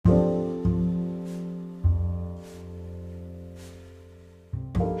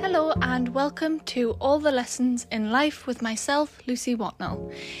and welcome to All the Lessons in Life with myself, Lucy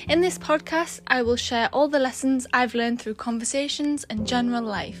Watnell. In this podcast, I will share all the lessons I've learned through conversations and general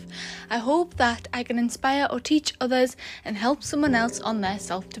life. I hope that I can inspire or teach others and help someone else on their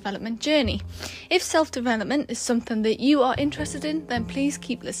self-development journey. If self-development is something that you are interested in, then please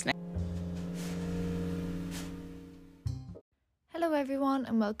keep listening. Hello everyone,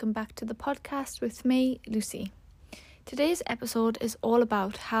 and welcome back to the podcast with me, Lucy. Today's episode is all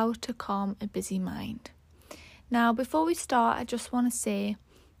about how to calm a busy mind. Now, before we start, I just want to say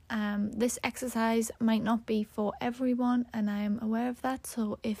this exercise might not be for everyone, and I am aware of that.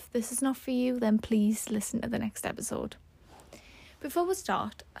 So if this is not for you, then please listen to the next episode. Before we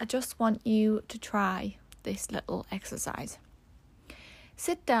start, I just want you to try this little exercise.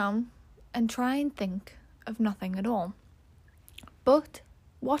 Sit down and try and think of nothing at all. But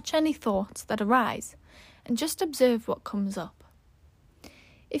watch any thoughts that arise and just observe what comes up.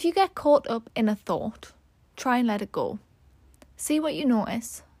 If you get caught up in a thought, try and let it go. See what you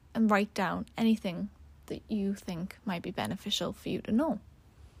notice and write down anything that you think might be beneficial for you to know.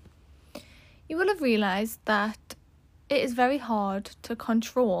 You will have realised that it is very hard to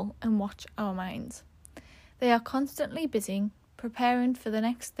control and watch our minds. They are constantly busy preparing for the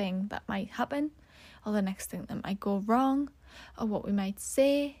next thing that might happen, or the next thing that might go wrong, or what we might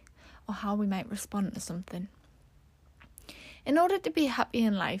say, or how we might respond to something. In order to be happy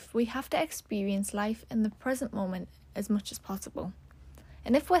in life, we have to experience life in the present moment as much as possible.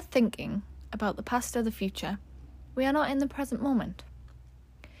 And if we're thinking about the past or the future, we are not in the present moment.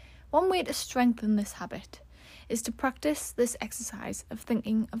 One way to strengthen this habit is to practice this exercise of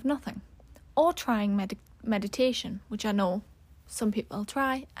thinking of nothing, or trying meditation, which I know some people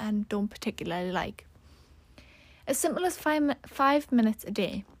try and don't particularly like. As simple as 5 minutes a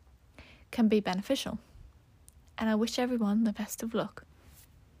day can be beneficial, and I wish everyone the best of luck.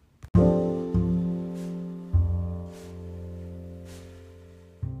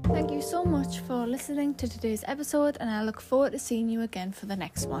 Thank you so much for listening to today's episode, and I look forward to seeing you again for the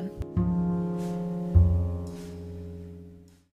next one.